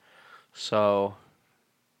 Yeah. So,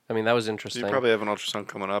 I mean, that was So interesting. you probably have an ultrasound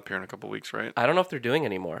coming up here in a couple weeks, right? I don't know if they're doing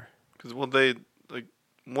anymore. Because, well, they, like,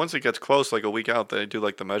 once it gets close, like a week out, they do,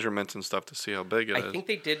 like, the measurements and stuff to see how big it is. I think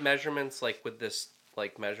they did measurements like with this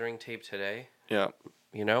like measuring tape today, Yeah.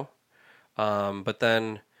 you know? But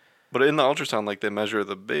then But in the ultrasound, like, they measure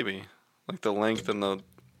the baby. Like, the length and the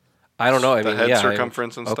I don't know. I the mean, head yeah,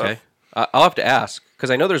 circumference and okay. stuff. I'll have to ask because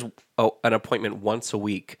I know there's an appointment once a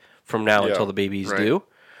week from now Yeah, until the baby's right.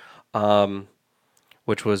 due,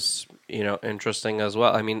 which was interesting as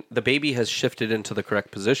well. I mean, the baby has shifted into the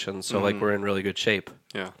correct position, so like we're in really good shape.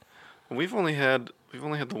 Yeah. We've only had the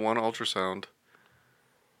one ultrasound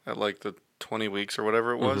at, like, the 20 weeks or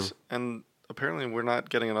whatever it was. And apparently we're not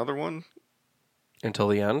getting another one, Until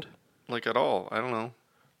the end. like, at all. I don't know.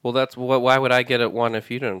 Well, that's why would I get it one if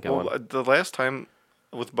you didn't get Well, one? the last time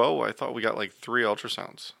with Bo, I thought we got, like, 3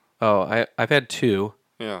 ultrasounds. Oh, I've had 2,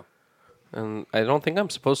 Yeah. and I don't think I'm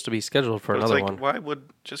supposed to be scheduled for But another it's like, one. why would,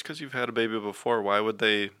 just because you've had a baby before, why would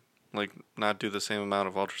they, like, not do the same amount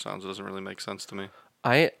of ultrasounds? It doesn't really make sense to me.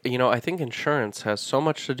 I think insurance has so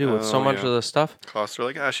much to do with so Oh, much yeah. of the stuff. Costs are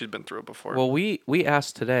like, she's been through it before. Well, we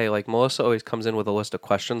asked today, like Melissa always comes in with a list of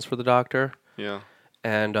questions for the doctor. Yeah.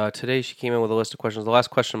 And today she came in with a list of questions. The last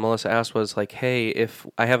question Melissa asked was like, hey, if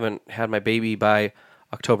I haven't had my baby by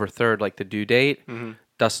October 3rd, like the due date,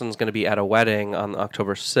 Dustin's going to be at a wedding on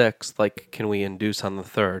October 6th. Like, can we induce on the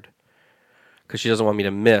 3rd? Because she doesn't want me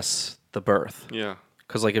to miss the birth. Yeah.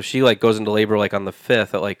 Because, like, if she, like, goes into labor, like, on the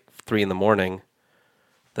 5th at, like, 3 in the morning,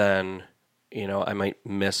 then, I might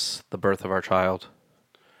miss the birth of our child.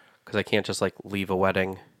 Because I can't just, like, leave a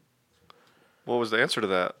wedding. What was the answer to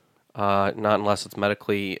that? Not unless it's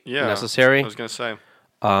medically Yeah. necessary. I was going to say.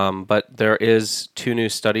 But there is 2 new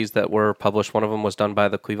studies that were published. One of them was done by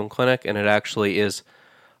the Cleveland Clinic, and it actually is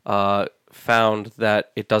found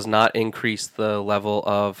that it does not increase the level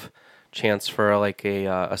of chance for like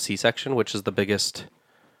a C-section, which is the biggest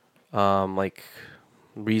like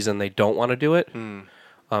reason they don't want to do it,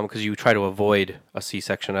 because you try to avoid a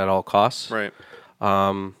C-section at all costs. Right.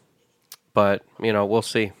 But we'll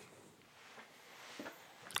see.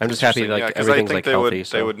 I'm just happy Interesting. like 'Cause I everything's think like they healthy. would,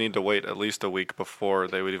 so. they would need to wait at least a week before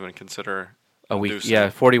they would even consider A week, inducing. yeah,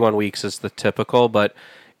 41 weeks is the typical. But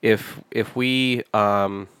if we,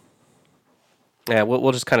 we'll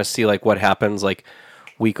just kind of see like what happens like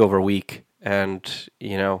week over week and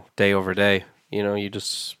day over day. You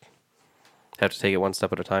just have to take it one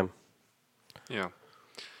step at a time. Yeah.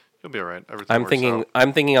 You'll be all right. Everything I'm works thinking. out.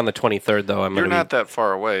 I'm thinking on the 23rd though. You're not that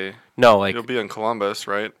far away. No, like You'll be in Columbus,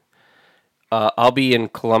 right? I'll be in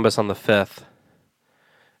Columbus on the 5th.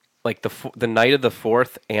 Like the night of the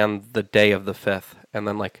 4th and the day of the 5th, and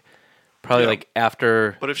then like probably Yeah. like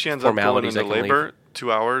after. But if she ends up going formalities, into I can labor, leave.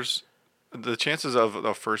 2 hours, the chances of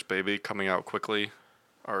a first baby coming out quickly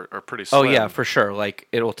are pretty Oh slim. yeah, for sure. Like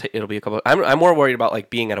it'll be a couple. I'm more worried about like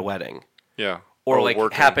being at a wedding Yeah. or like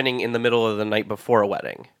working. happening in the middle of the night before a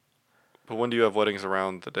wedding. But when do you have weddings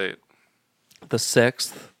around the date? The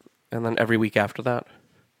 6th, and then every week after that.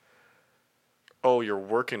 Oh, you're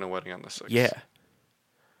working a wedding on the 6th. Yeah.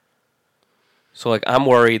 So like I'm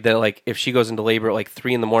worried that like if she goes into labor at like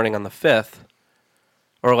 3 in the morning on the 5th,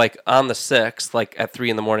 or like on the 6th, like at 3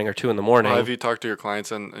 in the morning or 2 in the morning. Well, have you talked to your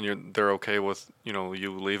clients and they're okay with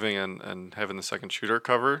you leaving and having the second shooter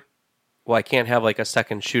cover? Well, I can't have like a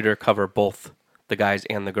second shooter cover both the guys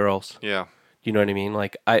and the girls. Yeah. You know what I mean?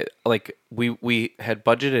 Like we had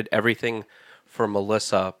budgeted everything for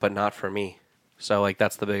Melissa, but not for me. So like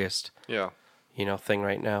that's the biggest Yeah. thing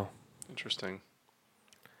right now. Interesting.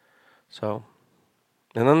 So,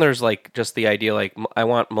 and then there's like just the idea like I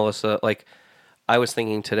want Melissa, like I was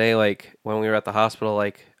thinking today, like when we were at the hospital,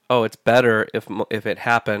 like, oh, it's better if it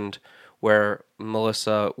happened where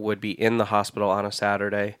Melissa would be in the hospital on a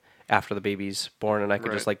Saturday after the baby's born, and I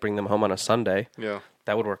could just Right. like bring them home on a Sunday. Yeah.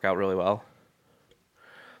 That would work out really well.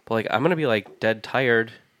 But like, I'm gonna be like dead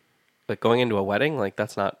tired, like going into a wedding. Like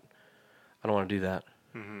that's not. I don't want to do that.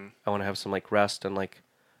 Mm-hmm. I want to have some like rest and like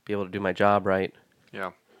be able to do my job right.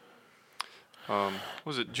 Yeah. What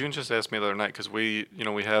was it June just asked me the other night because we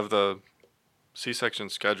have the C-section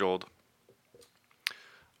scheduled.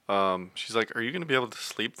 She's like, "Are you going to be able to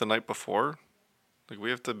sleep the night before? Like we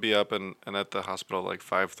have to be up and at the hospital like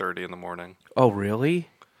 5:30 in the morning." Oh really?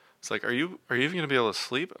 It's like, "Are you even going to be able to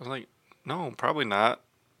sleep?" I was like, "No, probably not."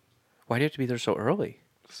 Why do you have to be there so early?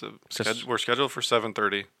 So Just- we're scheduled for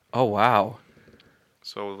 7:30, Oh wow.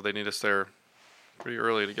 so they need us there pretty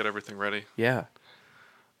early to get everything ready. Yeah.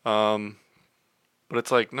 But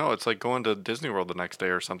it's like, no, it's like going to Disney World the next day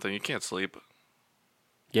or something. You can't sleep.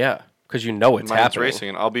 Yeah. Because you know it's Mine's happening. racing,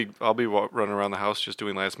 and I'll be running around the house just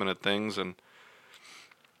doing last minute things, and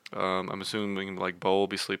I'm assuming like Bo will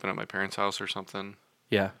be sleeping at my parents' house or something.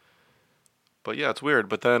 Yeah. But yeah, it's weird.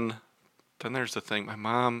 But then there's the thing. My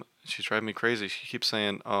mom, she's driving me crazy. She keeps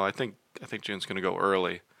saying, "Oh, I think June's gonna go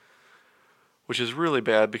early," which is really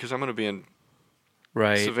bad because I'm gonna be in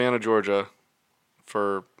Right. Savannah, Georgia,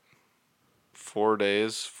 for 4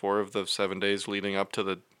 days, 4 of the 7 days leading up to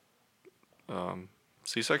the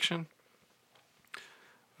C-section.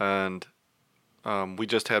 And we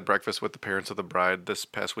just had breakfast with the parents of the bride this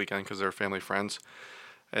past weekend because they're family friends.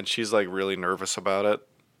 And she's like really nervous about it.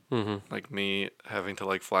 Mm-hmm. Like me having to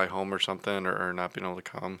like fly home or something or not being able to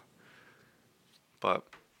come. But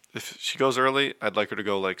if she goes early, I'd like her to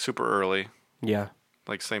go like super early. Yeah.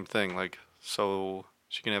 Like same thing. Like so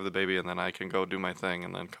she can have the baby and then I can go do my thing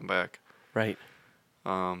and then come back. Right.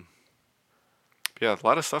 Yeah, a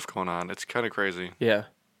lot of stuff going on. It's kind of crazy. Yeah.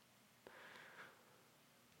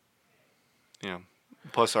 Yeah.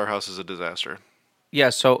 Plus, our house is a disaster.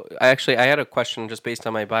 Yeah. So I had a question just based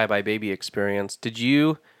on my Bye Bye Baby experience. Did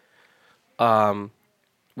you, what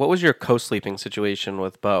was your co-sleeping situation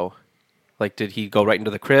with Bo? Like, did he go right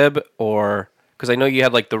into the crib or, because I know you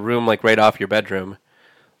had like the room like right off your bedroom,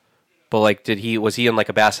 but like, was he in like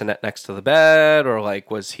a bassinet next to the bed or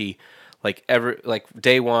like, was he like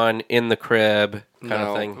day one in the crib kind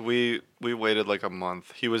of thing? We waited like a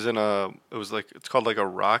month. He was in it's called like a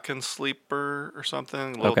rock and sleeper or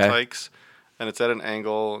something, little Okay. tykes, and it's at an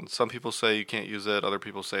angle. And some people say you can't use it. Other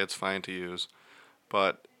people say it's fine to use,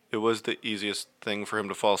 but it was the easiest thing for him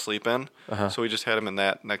to fall asleep in. Uh-huh. So we just had him in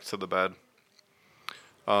that next to the bed.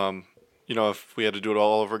 If we had to do it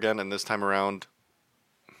all over again, and this time around,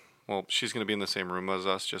 well, she's going to be in the same room as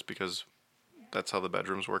us just because that's how the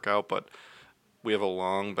bedrooms work out. But we have a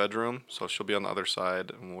long bedroom, so she'll be on the other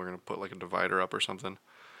side, and we're going to put like a divider up or something.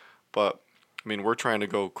 But, I mean, we're trying to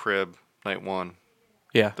go crib night 1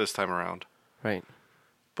 Yeah. this time around. Right.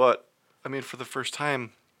 But, I mean, for the first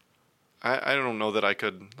time, I don't know that I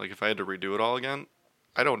could, like, if I had to redo it all again,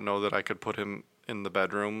 I don't know that I could put him in the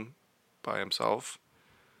bedroom by himself.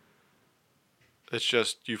 It's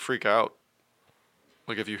just, you freak out.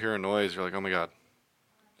 Like, if you hear a noise, you're like, oh my God,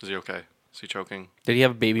 is he okay? Is he choking? Did he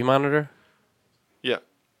have a baby monitor? Yeah.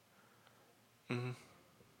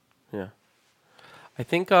 Yeah. I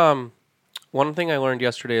think one thing I learned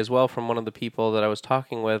yesterday as well from one of the people that I was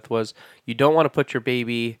talking with was you don't want to put your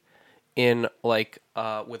baby in like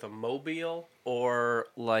with a mobile or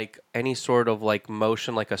like any sort of like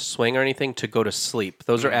motion like a swing or anything to go to sleep.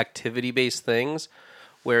 Those are activity based things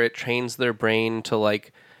where it trains their brain to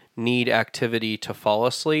like need activity to fall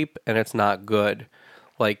asleep, and it's not good.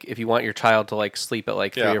 Like if you want your child to like sleep at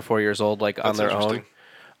like 3 Yeah. or 4 years old like on That's their interesting.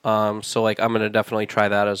 own. So like I'm going to definitely try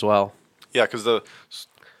that as well. Yeah, so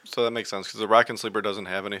that makes sense because the rock and sleeper doesn't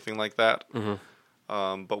have anything like that.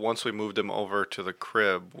 Mm-hmm. But once we moved him over to the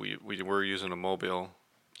crib, we were using a mobile,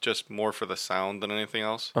 just more for the sound than anything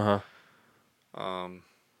else. Uh-huh.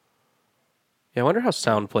 Yeah, I wonder how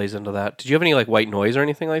sound plays into that. Did you have any like white noise or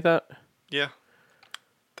anything like that? Yeah,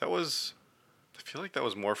 I feel like that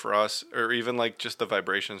was more for us, or even like just the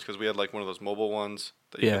vibrations because we had like one of those mobile ones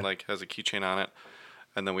that even like has a keychain on it,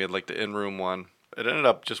 and then we had like the in-room one. It ended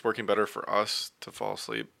up just working better for us to fall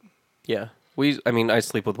asleep. Yeah. I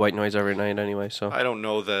sleep with white noise every night anyway, so I don't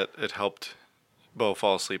know that it helped Bo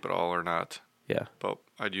fall asleep at all or not. yeah. But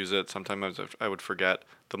I'd use it. Sometimes I would forget.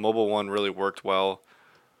 The mobile one really worked well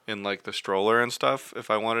in like the stroller and stuff.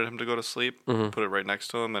 If I wanted him to go to sleep, put it right next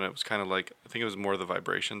to him, and it was kind of like I think it was more the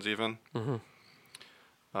vibrations even.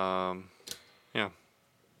 Yeah,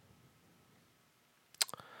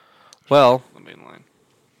 Well, the main line.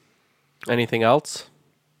 anything else?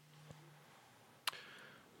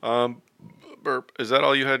 Burp. Is that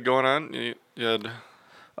all you had going on? You had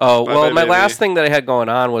Oh, Bye well, bye, my baby. last thing that I had going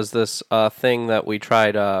on was this thing that we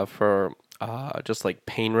tried for just like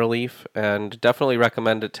pain relief, and definitely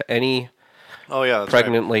recommend it to any Oh yeah, that's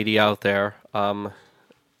pregnant lady out there.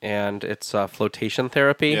 And it's flotation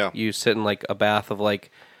therapy. Yeah. You sit in like a bath of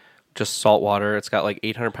like just salt water. It's got like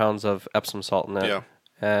 800 pounds of Epsom salt in it. Yeah.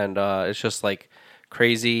 And it's just like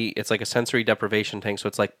crazy. It's like a sensory deprivation tank. So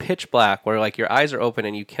it's like pitch black where like your eyes are open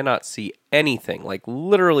and you cannot see anything. Like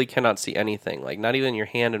literally cannot see anything. Like not even your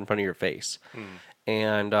hand in front of your face.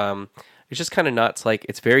 And it's just kind of nuts. Like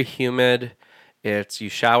it's very humid. You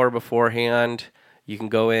shower beforehand. You can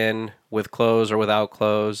go in with clothes or without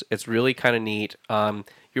clothes. It's really kind of neat.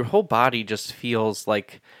 Your whole body just feels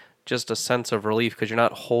like just a sense of relief because you're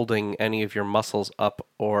not holding any of your muscles up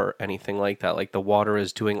or anything like that. Like the water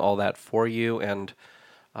is doing all that for you, and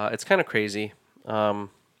it's kind of crazy. But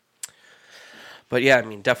yeah, I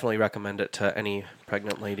mean, definitely recommend it to any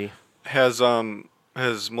pregnant lady. Has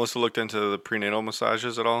Melissa looked into the prenatal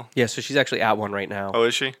massages at all? Yeah, so she's actually at one right now. Oh,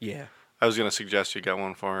 is she? Yeah. I was gonna suggest you get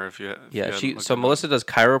one for her if you. Yeah, Melissa does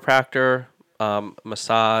chiropractor,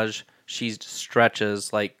 massage. She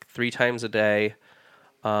stretches like 3 times a day.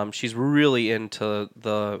 She's really into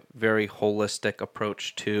the very holistic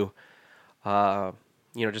approach to,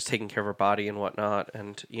 just taking care of her body and whatnot.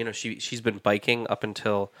 And she's been biking up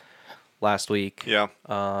until last week. Yeah.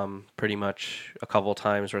 Pretty much a couple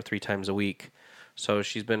times or 3 times a week. So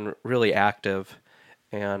she's been really active.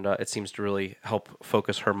 And it seems to really help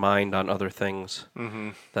focus her mind on other things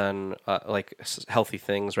than healthy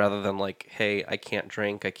things, rather than like, hey, I can't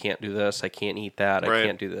drink, I can't do this, I can't eat that, Right. I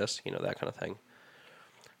can't do this, that kind of thing.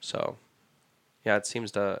 So, yeah, it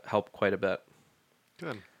seems to help quite a bit.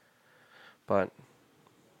 Good. But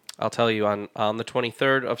I'll tell you, on the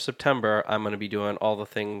 23rd of September, I'm going to be doing all the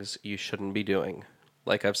things you shouldn't be doing.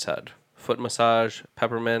 Like I've said, foot massage,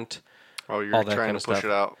 peppermint, Oh, you're all that trying kind to of push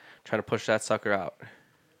stuff. it out. Trying to push that sucker out.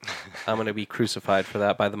 I'm going to be crucified for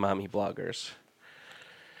that by the mommy bloggers.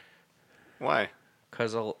 Why?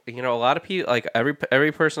 Because, a lot of people, like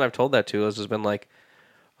every person I've told that to has just been like,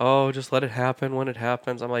 oh, just let it happen when it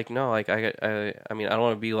happens. I'm like, no, like, I mean, I don't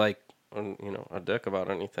want to be like, a dick about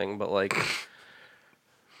anything, but like,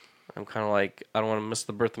 I'm kind of like, I don't want to miss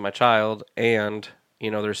the birth of my child. And,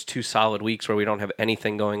 there's 2 solid weeks where we don't have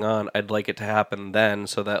anything going on. I'd like it to happen then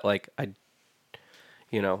so that, like, it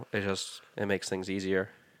makes things easier.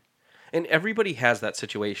 And everybody has that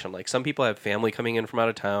situation. Like, some people have family coming in from out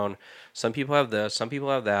of town. Some people have this. Some people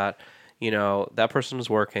have that. That person's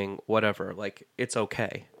working, whatever. Like, it's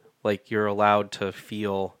okay. Like, you're allowed to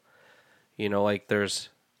feel, like there's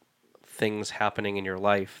things happening in your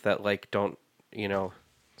life that, like, don't,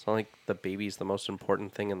 it's not like the baby's the most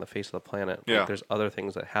important thing in the face of the planet. Yeah. Like, there's other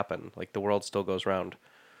things that happen. Like, the world still goes round.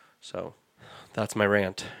 So, that's my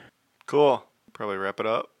rant. Cool. Probably wrap it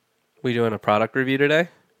up. We doing a product review today?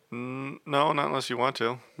 No, not unless you want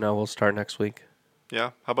to. No, we'll start next week.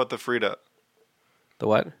 Yeah. How about the Frida, The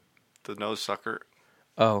what? the nose sucker?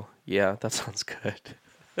 Oh, yeah, that sounds good.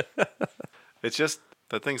 It's just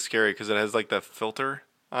that thing's scary because it has like that filter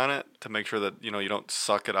on it to make sure that you don't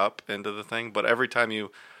suck it up into the thing. But every time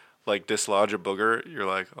you like dislodge a booger, you're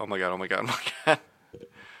like, oh my god, oh my god, oh my god,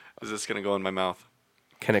 is this gonna go in my mouth?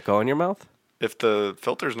 Can it go in your mouth? If the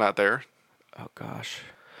filter's not there. Oh, gosh.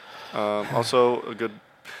 Also, a good.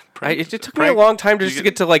 It took me a long time just to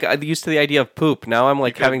get to like used to the idea of poop. Now I'm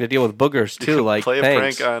like having to deal with boogers too. Like, play a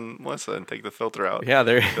thanks. prank on Melissa and take the filter out. Yeah,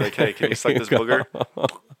 there. Be like, hey, can you suck this booger?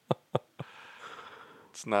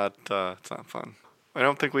 It's not fun. I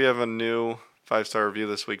don't think we have a new 5-star review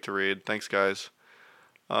this week to read. Thanks, guys.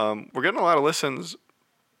 We're getting a lot of listens.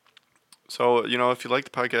 So, if you like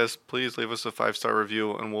the podcast, please leave us a 5-star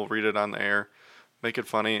review and we'll read it on the air. Make it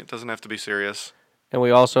funny. It doesn't have to be serious. And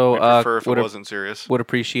we also I prefer if it wasn't serious. would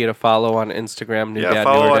appreciate a follow on Instagram.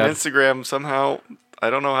 Follow Newer on Dad. Instagram somehow.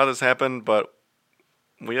 I don't know how this happened, but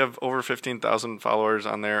we have over 15,000 followers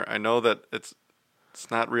on there. I know that it's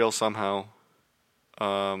not real somehow.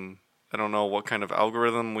 I don't know what kind of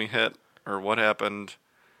algorithm we hit or what happened.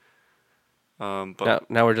 But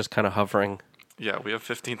Now we're just kind of hovering. yeah, we have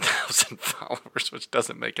 15,000 followers, which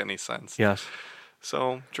doesn't make any sense. Yes.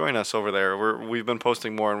 So join us over there. We've been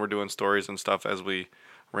posting more and we're doing stories and stuff as we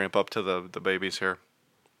ramp up to the babies here.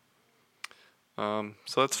 So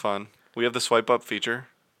that's fun. We have the swipe up feature,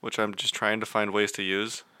 which I'm just trying to find ways to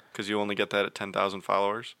use because you only get that at 10,000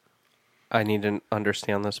 followers. I need to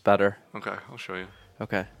understand this better. Okay, I'll show you.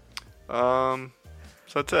 Okay. So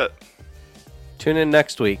that's it. Tune in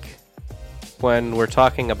next week when we're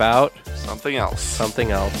talking about Something else.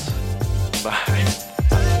 something else. Bye.